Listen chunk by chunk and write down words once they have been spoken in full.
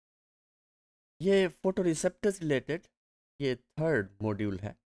ये photo receptors related ये third module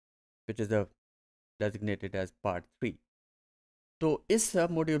है which is designated as part 3। तो इस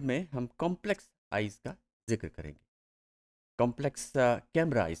मॉड्यूल में हम कॉम्प्लेक्स आइज़ का जिक्र करेंगे, कॉम्प्लेक्स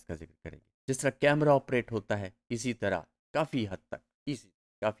कैमरा आइज़ का जिक्र करेंगे। जिस तरह कैमरा ऑपरेट होता है इसी तरह काफ़ी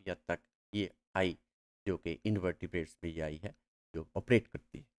हद तक ये आई जो कि इनवर्टिब्रेट्स में ये आई है जो ऑपरेट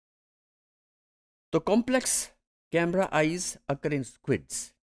करती है। तो complex camera eyes occur in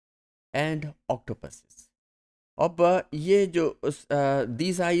squids and octopuses. अब ये जो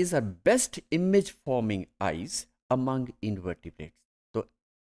these eyes are best image forming eyes among invertebrates. तो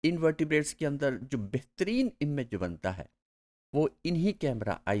इनवर्टिब्रेट्स के अंदर जो बेहतरीन इमेज जो बनता है वो इन्हीं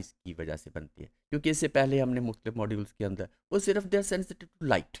कैमरा आइज की वजह से बनती है, क्योंकि इससे पहले हमने मुख्तलिफ मॉड्यूल्स के अंदर वो सिर्फ they are sensitive to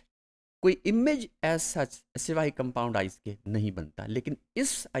light, कोई इमेज एज सच सिवाय कंपाउंड आइज के नहीं बनता। लेकिन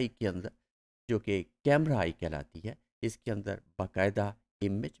इस आई के अंदर जो कि कैमरा आई कहलाती है, इसके अंदर बाकायदा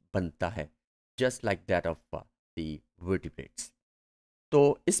इमेज बनता है just like that of the vertebrates.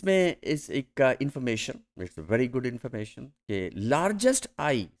 तो इसमें इस एक information, it's very good information कि largest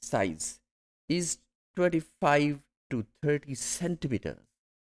I size is 25 to 30 centimetre,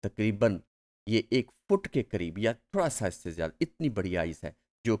 तकरीबन ये 1 फुट के करीब या थोड़ा सा इससे ज़्यादा, इतनी बड़ी आइज है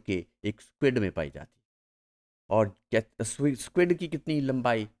जो कि एक स्क्विड में पाई जाती है। और स्क्विड की कितनी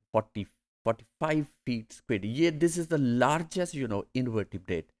लंबाई 45 फीट स्क्विड। ये this is the largest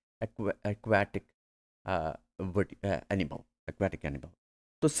invertebrate aquatic aquatic animal.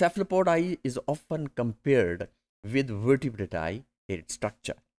 तो cephalopod eye is often compared with vertebrate eye in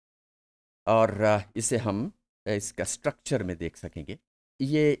structure। और इसे हम इसका स्ट्रक्चर में देख सकेंगे।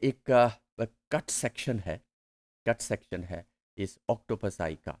 ये एक कट सेक्शन है इस ऑक्टोपस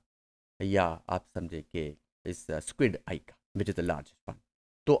आई का, या आप समझे कि इस स्क्विड आई का, which is the largest one.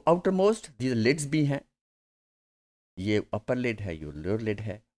 तो आउटर मोस्ट दीज लिड्स भी हैं, ये अपर लिड है, ये लोअर लिड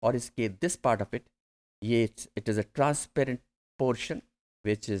है, और इसके दिस पार्ट ऑफ इट, ये it is a transparent portion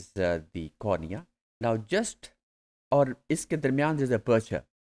which is the cornea. Now just, और इसके दरमियान is a percher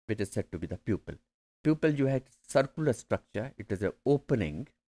which is said to be the pupal. Pupal जो है circular structure, it is a opening.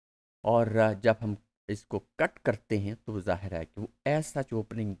 और जब हम इसको कट करते हैं तो जाहिर है कि वो एज सच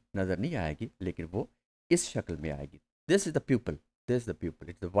ओपनिंग नज़र नहीं आएगी, लेकिन वो इस शक्ल में आएगी। This is the pupal, this is the pupal,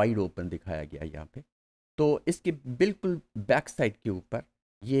 it's wide open दिखाया गया यहाँ पे। तो इसके बिल्कुल बैक साइड के ऊपर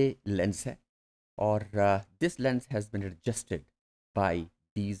ये लेंस है, और this lens has been adjusted bye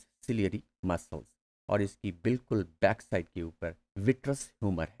these ciliary muscles. और इसकी बिल्कुल बैक साइड के ऊपर विट्रस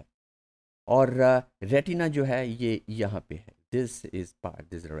ह्यूमर है, और रेटिना जो है ये यहाँ पे है। This is part,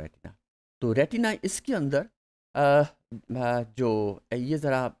 this retina. तो रेटिना इसके अंदर जो ये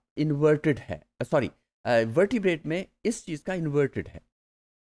ज़रा इन्वर्टेड है, सॉरी वर्टिब्रेट में इस चीज़ का इन्वर्टेड है,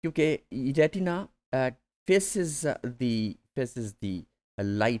 क्योंकि retina faces the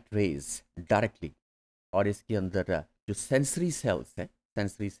light rays directly. और इसके अंदर जो सेंसरी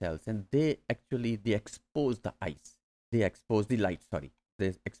सेल्स हैं, they actually they expose the eyes, they expose the light, sorry, they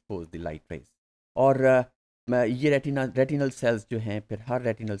expose the light rays. और ये रेटिनल सेल्स जो हैं, फिर हर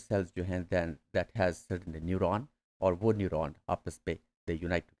रेटिनल सेल्स जो हैं then that has certain neuron, और वो न्यूरॉन आपस पे दे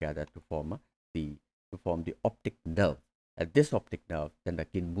unite together to form the optic nerve. This optic nerve then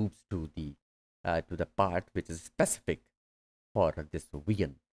again moves to the part which is specific for this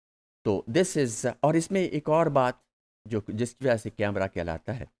vision. तो दिस इज, और इसमें एक और बात जो जिसकी वजह से कैमरा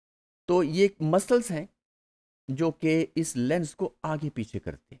कहलाता है, तो ये मसल्स हैं जो कि इस लेंस को आगे पीछे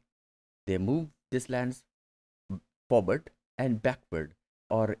करते हैं। They move this lens forward and backward,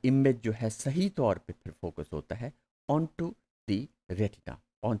 और इमेज जो है सही तौर पे फिर फोकस होता है ऑन टू द रेटिना।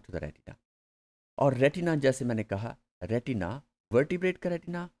 और रेटिना, जैसे मैंने कहा, रेटिना वर्टिब्रेट का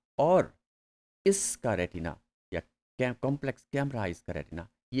रेटिना और इसका रेटिना या कॉम्प्लेक्स कैमरा आइज का रेटिना,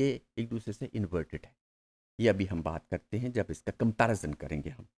 ये एक दूसरे से इन्वर्टेड है। ये अभी हम बात करते हैं जब इसका कंपैरिजन करेंगे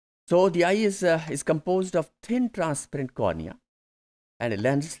हम। So the I is composed of thin transparent cornea and a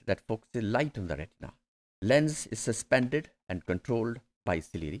lens that focuses light on the retina. Lens is suspended and controlled by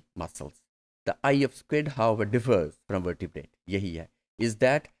ciliary muscles. The eye of squid, however, differs from vertebrate. यही है, is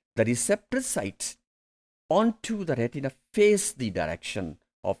that the receptor sites onto the retina face the direction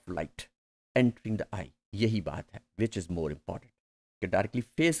of light entering the eye. यही बात है, which is more important. कि directly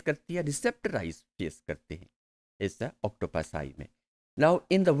face करती है, receptor eyes face करते हैं इस ऑक्टोपस आई में। Now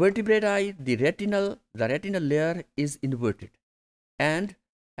in the vertebrate eye, the retinal layer is inverted, and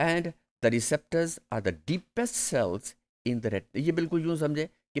the receptors are the deepest cells in the retina. ये बिल्कुल यूँ समझे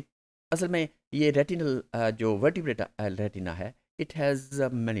कि असल में ये रेटिनल जो वर्टिब्रेट रेटिना है, इट हैज़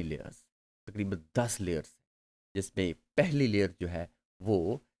मैनी लेयर्स, तकरीबन 10 लेयर्स, जिसमें पहली लेयर जो है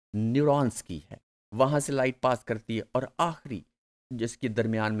वो न्यूरॉन्स की है, वहाँ से लाइट पास करती है, और आखिरी जिसके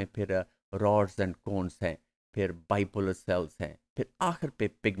दरमियान में फिर रॉड्स एंड कोन्स हैं, फिर बाइपोलर सेल्स हैं, फिर आखिर पे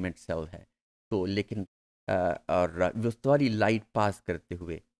पिगमेंट सेल है। तो लेकिन और वो सारी लाइट पास करते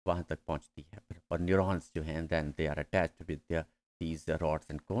हुए वहाँ तक पहुँचती है, और न्यूरॉन्स जो हैं then they are attached with these rods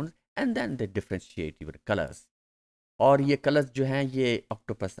and cones, and then they differentiate your colors. और ये कलर्स जो हैं ये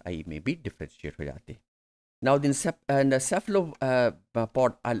ऑक्टोपस आई में भी डिफ्रेंशिएट हो जाते हैं. Now the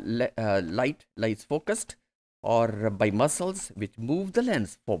cephalopod light is focused or by muscles which move the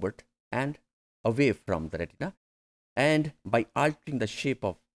lens forward and away from the retina, and by altering the shape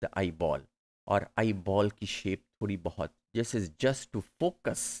of the eyeball, और eyeball की shape थोड़ी बहुत, this is just to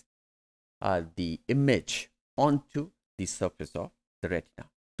focus the image onto the surface of the retina.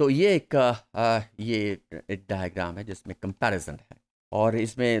 तो ये एक diagram है जिसमें comparison है, और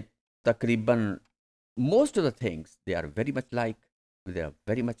इसमें तकरीबन most of the things they are very much like, they are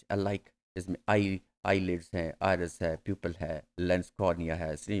very much alike. इसमें eyelids हैं, iris है, pupil है, lens cornea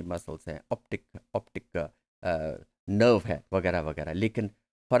है, sleeve muscles हैं, optic nerve है, वगैरह वगैरह. लेकिन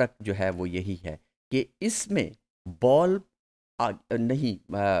फ़र्क जो है वो यही है कि इसमें बॉल नहीं,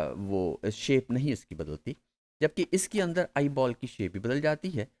 वो शेप नहीं इसकी बदलती, जबकि इसके अंदर आई बॉल की शेप भी बदल जाती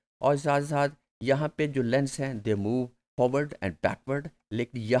है, और साथ साथ यहाँ पे जो लेंस हैं they move forward and backward,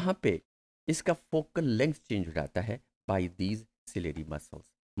 लेकिन यहाँ पे इसका फोकल लेंथ चेंज हो जाता है बाय दीज सिलेरी मसल्स.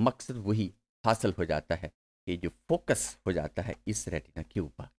 मकसद वही हासिल हो जाता है कि जो फोकस हो जाता है इस रेटिना के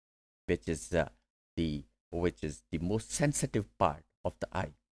ऊपर, which is the most sensitive part of the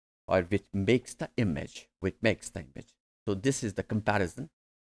eye, or which makes the image. So this is the comparison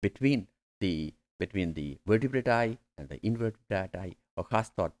between the vertebrate eye and the invertebrate eye, और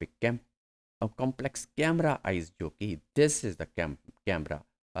खास तौर पे complex camera eyes, जो कि this is the camera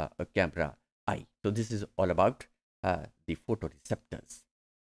eye. So this is all about the photoreceptors.